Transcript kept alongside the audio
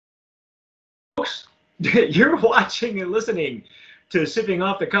You're watching and listening to Sipping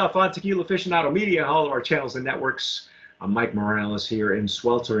Off the Cuff on Tequila Aficionado Media, all of our channels and networks. I'm Mike Morales here in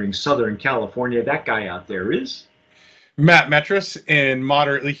sweltering Southern California. That guy out there is Matt Metris in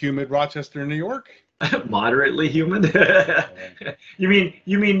moderately humid Rochester, New York. moderately humid. You mean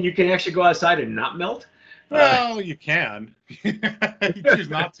you can actually go outside and not melt? Well, you can. You choose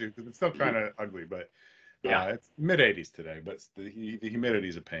not to because it's still kind of ugly, but Yeah. it's mid-80s today, but the humidity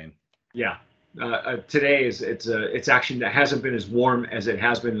is a pain. Yeah. Today it's actually it hasn't been as warm as it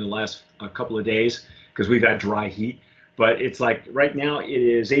has been in the last couple of days because we've had dry heat. But it's like right now it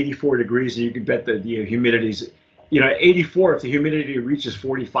is 84 degrees, and you can bet the humidity's 84. If the humidity reaches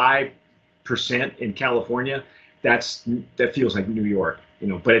 45% in California, that feels like New York,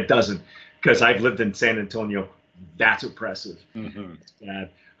 but it doesn't, because I've lived in San Antonio. That's oppressive. Mm-hmm. It's bad.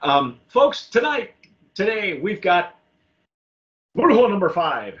 Folks, today we've got Brujo number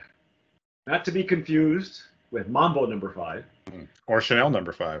 5. Not to be confused with Mambo number 5. Or Chanel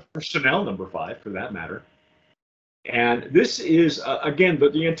number 5. Or Chanel number 5, for that matter. And this is, again,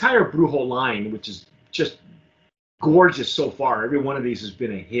 the entire Brujo line, which is just gorgeous so far. Every one of these has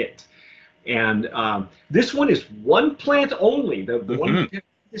been a hit. And this one is one plant only. The one,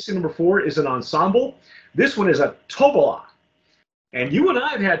 this number 4 is an ensemble. This one is a Tobala. And you and I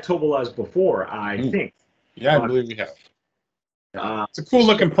have had Tobalas before, I think. Yeah, I believe we have. It's a cool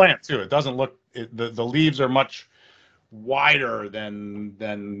looking plant too. It doesn't look the leaves are much wider than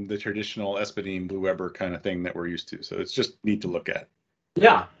the traditional Espadine Blue Weber kind of thing that we're used to. So it's just neat to look at.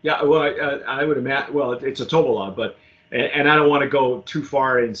 Yeah. Well, I would imagine. Well, it's a Tobala, but and I don't want to go too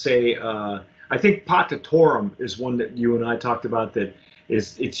far and say. I think Patatorum is one that you and I talked about that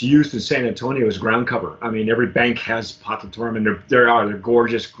it's used in San Antonio as ground cover. I mean, every bank has Patatorum, and they're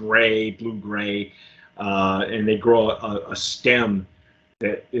gorgeous gray, blue gray. And they grow a stem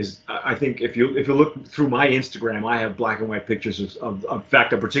that is, I think, if you look through my Instagram, I have black and white pictures of in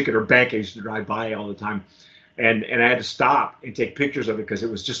fact, a particular bank I used to drive by all the time, and I had to stop and take pictures of it because it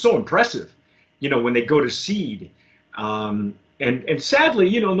was just so impressive, when they go to seed, and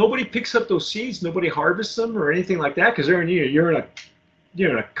sadly, nobody picks up those seeds, nobody harvests them or anything like that because you're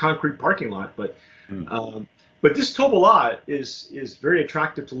in a concrete parking lot, but. But this Tobala is very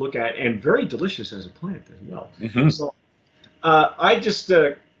attractive to look at and very delicious as a plant as well. Mm-hmm. So I just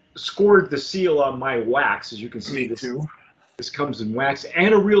scored the seal on my wax. As you can see, this comes in wax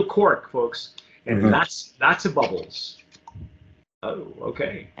and a real cork, folks. And lots of bubbles. Oh,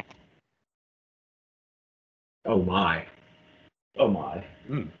 okay. Oh, my. Oh, my.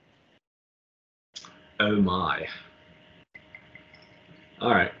 Oh, my. All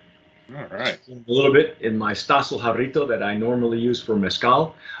right. All right. A little bit in my Stossel Jarrito that I normally use for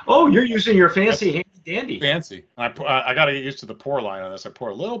Mezcal. Oh, you're using your fancy handy dandy. Fancy. I got to get used to the pour line on this. I pour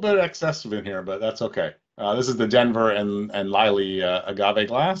a little bit excessive in here, but that's okay. This is the Denver and Liley agave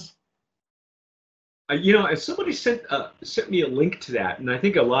glass. And somebody sent me a link to that, and I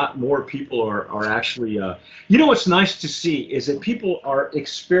think a lot more people are actually. What's nice to see is that people are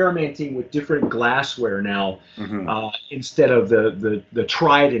experimenting with different glassware now, instead of the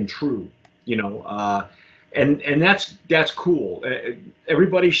tried and true. And that's cool.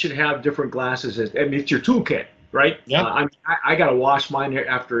 Everybody should have different glasses. I mean, it's your toolkit, right? Yeah. I got to wash mine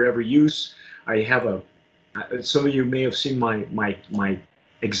after every use. I have some of you may have seen my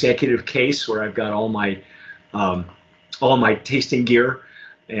executive case where I've got all my tasting gear,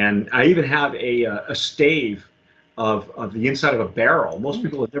 and I even have a stave of the inside of a barrel. Most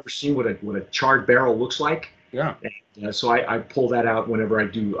people have never seen what a charred barrel looks like. Yeah. And, so I pull that out whenever I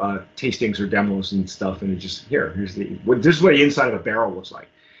do tastings or demos and stuff, and it just this is what the inside of a barrel looks like.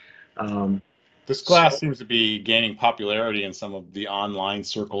 This glass seems to be gaining popularity in some of the online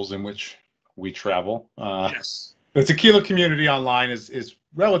circles in which we travel. Yes. The tequila community online is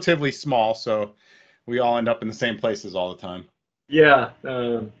relatively small, so we all end up in the same places all the time. Yeah,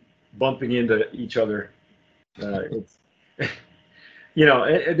 bumping into each other. It's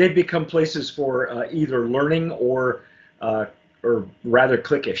they've become places for either learning or rather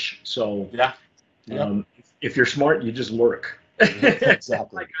cliquish. So yeah. If you're smart, you just lurk.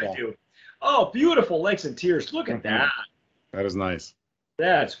 Exactly. Like I do. Oh, beautiful legs and tears. Look at that. That is nice.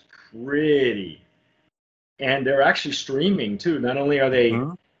 That's pretty. And they're actually streaming too. Not only are they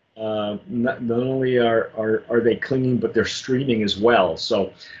not only are they clinging, but they're streaming as well.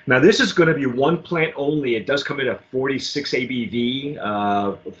 So now this is going to be one plant only. It does come in at 46 ABV,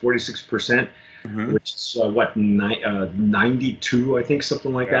 46%, which is 92, I think,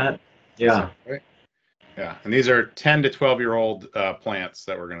 something like that. Yeah. Right. Yeah, and these are 10 to 12-year-old plants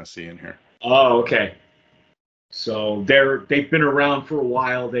that we're going to see in here. Oh, okay. So they've been around for a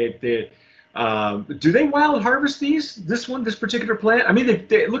while. Do they wild harvest these? This particular plant? I mean,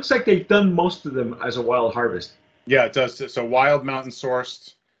 it looks like they've done most of them as a wild harvest. Yeah, it does. So wild mountain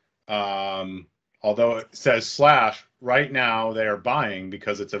sourced. Although it says slash, right now they are buying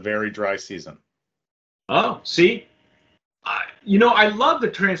because it's a very dry season. Oh, see, I love the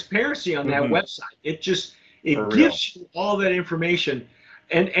transparency on that website. It gives you all that information,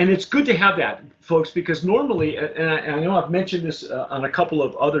 and it's good to have that, folks, because normally, and I know I've mentioned this on a couple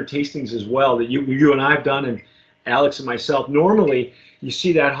of other tastings as well that you and I've done, and Alex and myself. Normally, you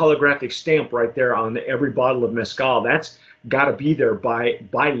see that holographic stamp right there on every bottle of mezcal. That's got to be there by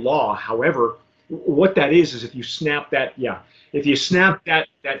law. However, what that is if you snap that,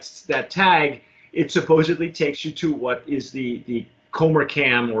 that tag, it supposedly takes you to what is the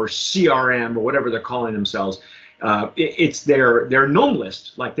Comercam or CRM or whatever they're calling themselves. It's their known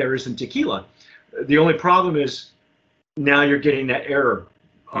list, like there is in tequila. The only problem is now you're getting that error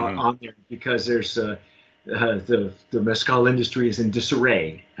on there because there's the mezcal industry is in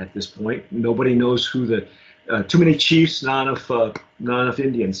disarray at this point. Nobody knows who too many chiefs, not enough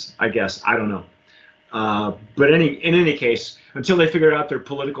Indians, I guess. I don't know. But in any case, until they figure out their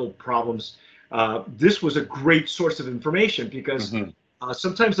political problems, this was a great source of information because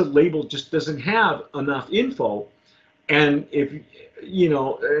sometimes the label just doesn't have enough info, and if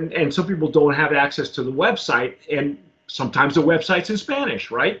and some people don't have access to the website, and sometimes the website's in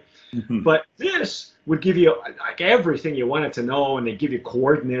Spanish, right? But this would give you like everything you wanted to know, and they give you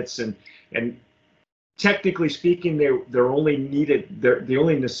coordinates, and technically speaking, they're only needed. The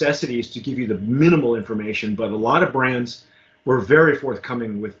only necessity is to give you the minimal information, but a lot of brands were very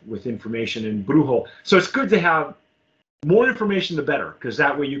forthcoming with information in Bruxo. So it's good to have more information, the better, because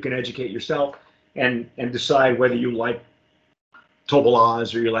that way you can educate yourself and decide whether you like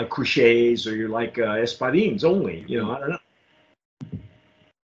Tobalas or you like Cruchets or you like Espadines only. I don't know.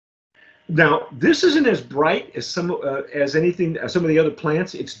 Now, this isn't as bright as some of the other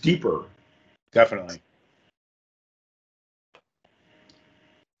plants. It's deeper. Definitely.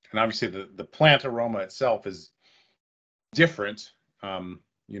 And obviously the plant aroma itself is different, in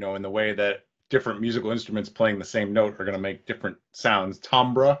the way that different musical instruments playing the same note are going to make different sounds.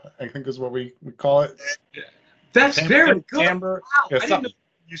 Timbre, I think is what we call it. That's very good. Timbre. Wow, Yeah, I didn't know you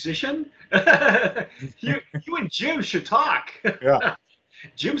were a musician. you and Jim should talk. Yeah.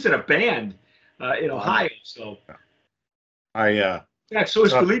 Jim's in a band in Ohio, so. Yeah, so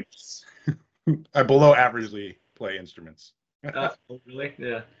is Felipe. I below averagely play instruments. Oh, really?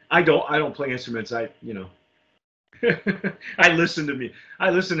 Yeah. I don't play instruments. I listen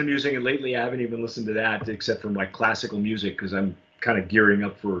to music, and lately I haven't even listened to that except for my classical music because I'm kind of gearing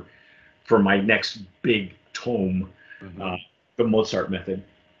up for my next big tome, the Mozart method.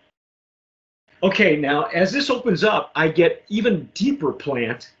 Okay, now as this opens up, I get even deeper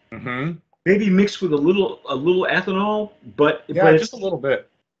plant, maybe mixed with a little ethanol, but just a little bit.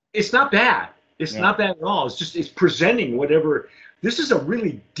 It's not bad. It's not bad at all. It's presenting whatever. This is a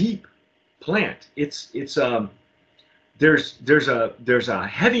really deep plant. There's a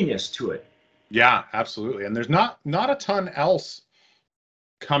heaviness to it. Yeah, absolutely. And there's not a ton else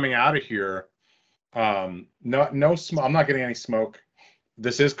coming out of here. No smoke. I'm not getting any smoke.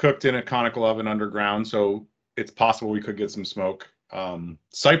 This is cooked in a conical oven underground, so it's possible we could get some smoke.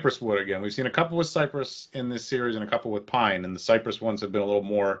 Cypress wood again. We've seen a couple with cypress in this series and a couple with pine, and the cypress ones have been a little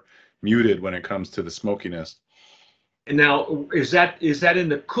more muted when it comes to the smokiness. And now, is that in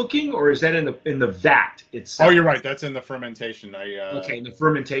the cooking or is that in the vat itself? Oh, you're right. That's in the fermentation. Okay, in the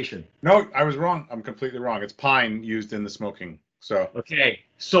fermentation. No, I was wrong. I'm completely wrong. It's pine used in the smoking. So. Okay,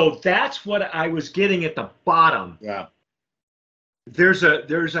 so that's what I was getting at the bottom. Yeah. There's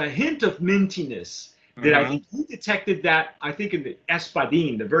a hint of mintiness that I think you detected that, I think in the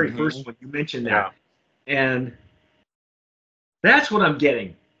Espadine, the very first one, you mentioned that. And that's what I'm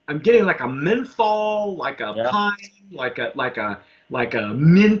getting. I'm getting like a menthol, like a pine, like a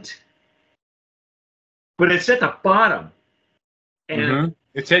mint, but it's at the bottom. And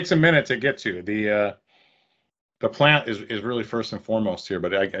it takes a minute to get to. The plant is really first and foremost here,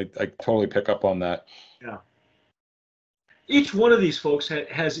 but I totally pick up on that. Yeah. Each one of these folks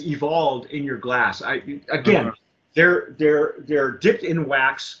has evolved in your glass. They're dipped in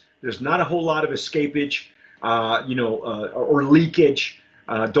wax. There's not a whole lot of escapage, or leakage.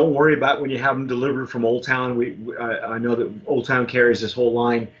 Don't worry about when you have them delivered from Old Town. I know that Old Town carries this whole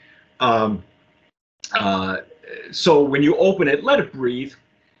line. So when you open it, let it breathe,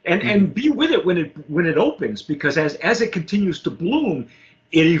 and be with it when it opens, because as it continues to bloom,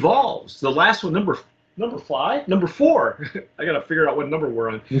 it evolves. The last one, number 4. I got to figure out what number we're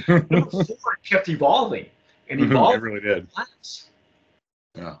on. Number 4 kept evolving and evolving. It really did. Glass.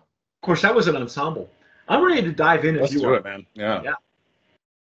 Yeah. Of course, that was an ensemble. I'm ready to dive in if Let's you do are. it, man. Yeah. Yeah.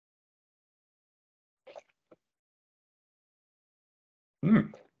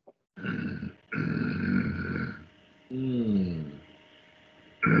 Mm. Mm.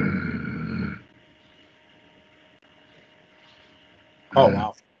 Oh,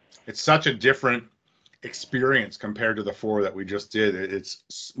 wow. It's such a different experience compared to the 4 that we just did.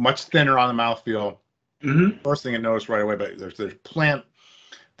 It's much thinner on the mouthfeel. Mm-hmm. First thing I noticed right away, but there's plant,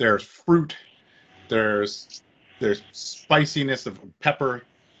 there's fruit, there's spiciness of pepper,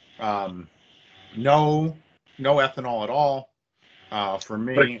 no ethanol at all. For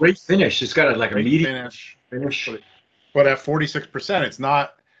But a me, great finish. It's got like a great medium finish. finish. But at 46%, it's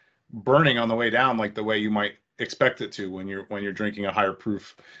not burning on the way down like the way you might expect it to when you're drinking a higher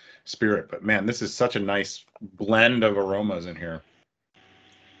proof spirit. But man, this is such a nice blend of aromas in here.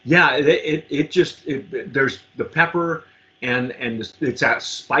 Yeah, there's the pepper and it's that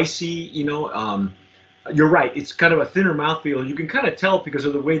spicy, you're right. It's kind of a thinner mouthfeel, and you can kind of tell because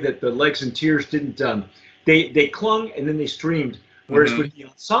of the way that the legs and tears didn't. They clung and then they streamed. Whereas Mm-hmm. with the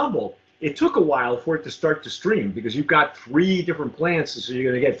ensemble, it took a while for it to start to stream because you've got 3 different plants, so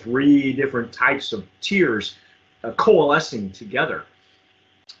you're going to get 3 different types of tears coalescing together.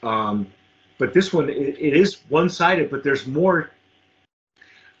 Um, but this one, it is one-sided, but there's more.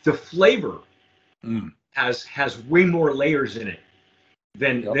 The flavor Mm. has way more layers in it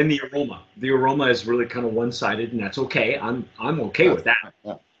Yep. than the aroma. The aroma is really kind of one-sided, and that's okay. I'm okay with that.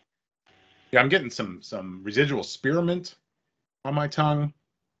 Yeah. Yeah, I'm getting some residual spearmint on my tongue.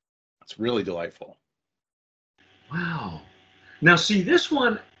 It's really delightful. Wow. Now see this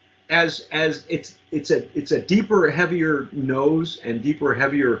one as it's a deeper, heavier nose and deeper,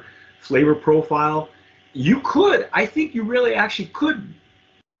 heavier flavor profile. I think you really actually could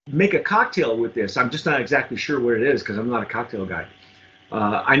make a cocktail with this. I'm just not exactly sure what it is because I'm not a cocktail guy.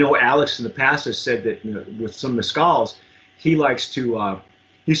 I know Alex in the past has said that with some mezcals, he likes to.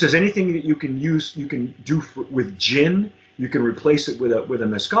 He says anything that you can use, you can do with gin. You can replace it with a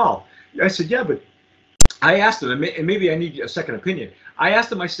mezcal. I said, yeah, but I asked him, and maybe I need a second opinion. I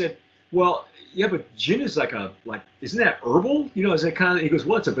asked him. I said, well, yeah, but gin is like isn't that herbal? Is it kind of? He goes,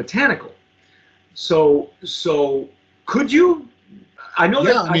 well, it's a botanical. So could you? I know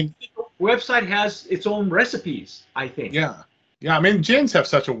Yeah, that I mean, the website has its own recipes, I think. yeah. Yeah, I mean, gins have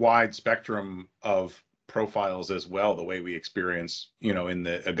such a wide spectrum of profiles as well, the way we experience, in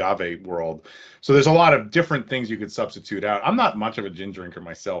the agave world. So there's a lot of different things you could substitute out. I'm not much of a gin drinker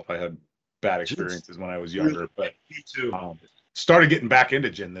myself. I had bad Gin's experiences when I was really, younger, but me too. started getting back into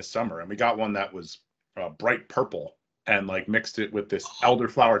gin this summer, and we got one that was bright purple and like mixed it with this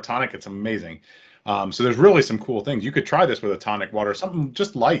elderflower tonic. It's amazing. So there's really some cool things. You could try this with a tonic water, something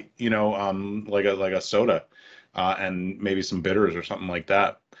just light, like a soda, and maybe some bitters or something like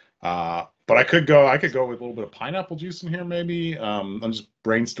that. But I could go with a little bit of pineapple juice in here, maybe. I'm just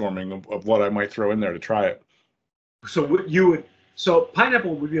brainstorming of what I might throw in there to try it. So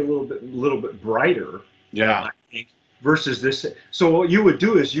pineapple would be a little bit brighter, Yeah. I think, versus this. So what you would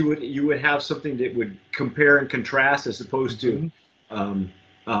do is you would have something that would compare and contrast as opposed to um,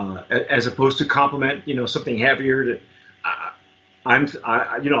 complement. Something heavier.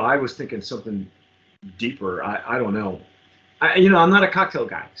 I was thinking something deeper. I don't know. I'm not a cocktail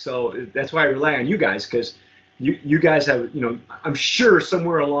guy, so that's why I rely on you guys because you guys have, I'm sure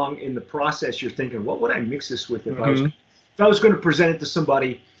somewhere along in the process you're thinking, what would I mix this with if I was going to present it to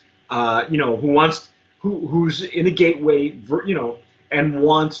somebody, who's in a gateway, and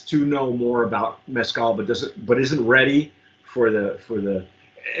wants to know more about mezcal, but isn't ready for the,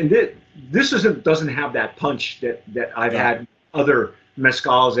 and this doesn't have that punch that I've had other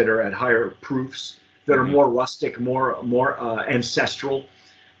mezcals that are at higher proofs that are more rustic, more ancestral.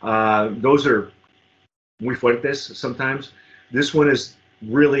 Those are, we fight this sometimes. This one is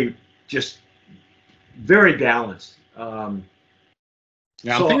really just very balanced.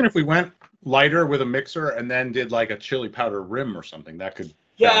 Yeah, I'm thinking if we went lighter with a mixer and then did like a chili powder rim or something, that could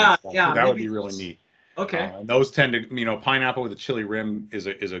that would be really neat. Okay. Those tend to, pineapple with a chili rim is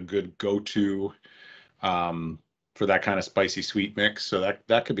a good go-to for that kind of spicy sweet mix. So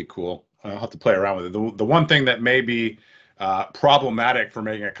that could be cool. I'll have to play around with it. The one thing that may be problematic for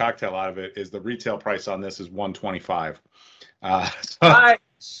making a cocktail out of it is the retail price on this is $125.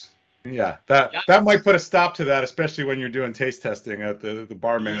 Nice. Yeah, that might put a stop to that, especially when you're doing taste testing at the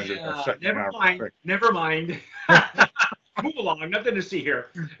bar manager. Never mind. Move along. Nothing to see here.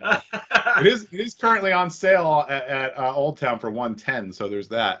 It is currently on sale at Old Town for $110. So there's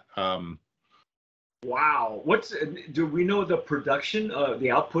that. Wow. Do we know the production,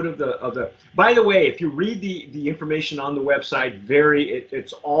 the output of the? By the way, if you read the information on the website,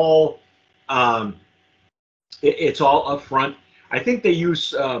 it's all um, it's all upfront. I think they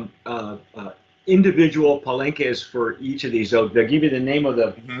use individual palenques for each of these. They'll give you the name of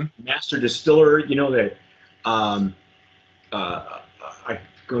the Hmm. master distiller. You know that. Um, uh, I'm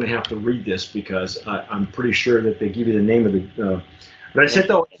going to have to read this because I'm pretty sure that they give you the name of the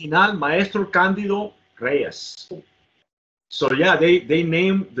receta original, Maestro Cándido Reyes. So yeah, they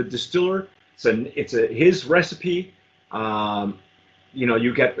name the distiller. It's a his recipe. Um,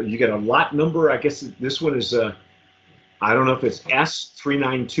 you get a lot number. I guess this one is I don't know if it's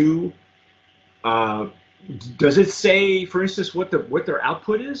S392. Uh, does it say, for instance, what their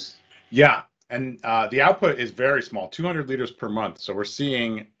output is? Yeah, and the output is very small, 200 liters per month. So we're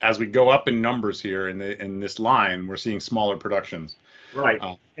seeing, as we go up in numbers here in this line, we're seeing smaller productions. Right.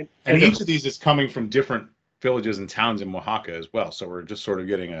 And each of these is coming from different villages and towns in Oaxaca as well. So we're just sort of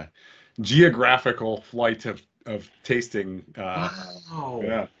getting a geographical flight of tasting. Wow.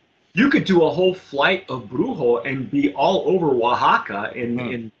 Yeah. You could do a whole flight of Brujo and be all over Oaxaca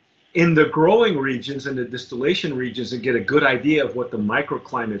in the growing regions and the distillation regions and get a good idea of what the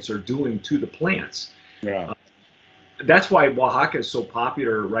microclimates are doing to the plants. Yeah. That's why Oaxaca is so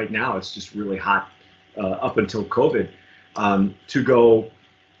popular right now. It's just really hot up until COVID to go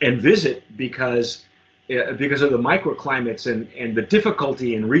and visit because of the microclimates and the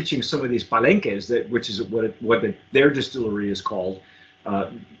difficulty in reaching some of these palenques, which is their distillery is called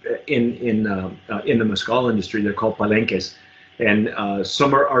in the mezcal industry. They're called palenques, and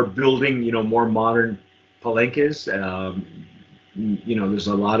some are building more modern palenques.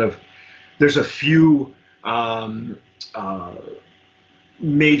 There's a few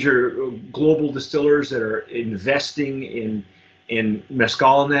major global distillers that are investing in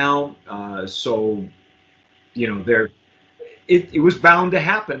mezcal now. So it was bound to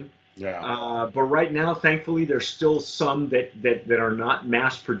happen. Yeah. But right now, thankfully, there's still some that are not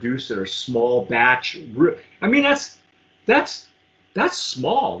mass produced, that are small batch. I mean, that's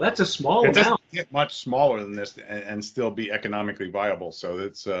small. That's a small It doesn't amount. get much smaller than this and still be economically viable. So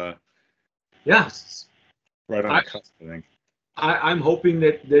it's Yeah. right on the cusp, I think. I'm hoping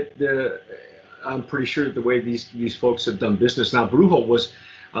that I'm pretty sure the way these folks have done business now. Brujo was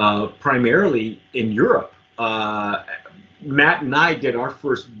primarily in Europe. Matt and I did our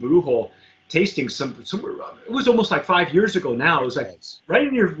first Brujo tasting it was almost like 5 years ago now. It was like right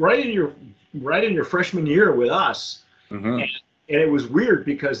in your freshman year with us. Mm-hmm. And it was weird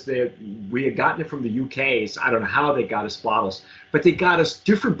because we had gotten it from the UK. So I don't know how they got us bottles, but they got us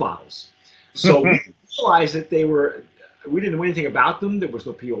different bottles. So we realized that we didn't know anything about them. There was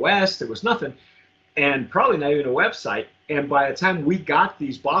no POS, there was nothing, and probably not even a website. And by the time we got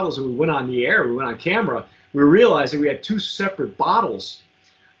these bottles and we went on the air, we went on camera, we realized that we had two separate bottles.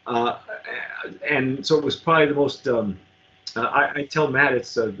 And so it was probably the most, I tell Matt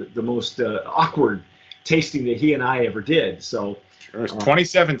it's the most awkward tasting that he and I ever did. So it was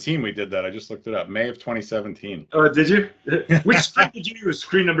 2017 we did that. I just looked it up. May of 2017. Did you? Which screen did you use?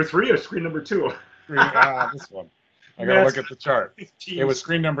 Screen number 3 or screen number 2? This one. I gotta look at the chart. It was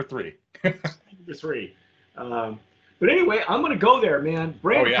screen number 3. Number 3. But anyway, I'm going to go there, man.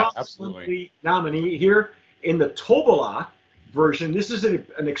 Brand absolutely. Nominee here in the Tobala version. This is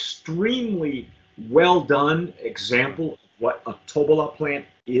an extremely well done example of what a Tobala plant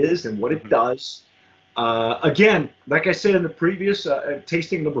is and what it does. Again, like I said in the previous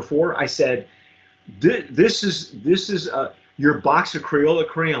tasting number 4, I said this is your box of Crayola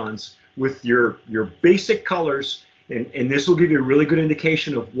crayons with your basic colors, and this will give you a really good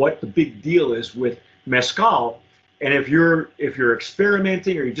indication of what the big deal is with mezcal. And if you're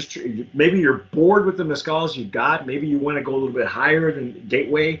experimenting, or maybe you're bored with the mezcals you got, maybe you want to go a little bit higher than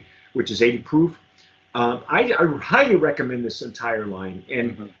Gateway, which is 80 proof. I highly recommend this entire line.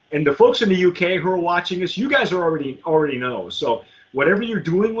 And the folks in the UK who are watching this, you guys are already know. So whatever you're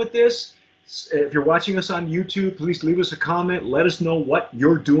doing with this, if you're watching us on YouTube, please leave us a comment. Let us know what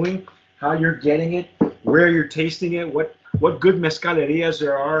you're doing, how you're getting it, where you're tasting it, what good mezcalerias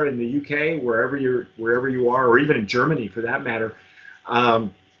there are in the UK, wherever you are, or even in Germany for that matter.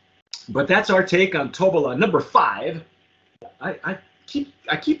 But that's our take on Tobala number 5. I keep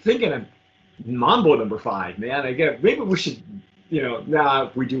thinking of Mambo number 5, man. Maybe we should,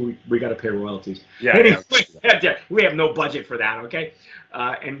 if we do, we got to pay royalties. Yeah. Anyway, we have no budget for that, okay?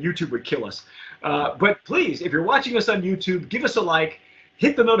 And YouTube would kill us. But please, if you're watching us on YouTube, give us a like,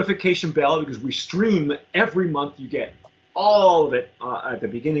 hit the notification bell, because we stream every month. You get all of it at the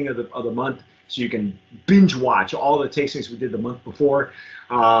beginning of the month, so you can binge watch all the tastings we did the month before.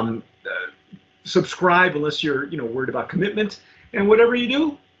 subscribe unless you're, worried about commitment. And whatever you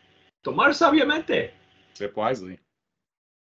do, tomar sabiamente. Sip wisely.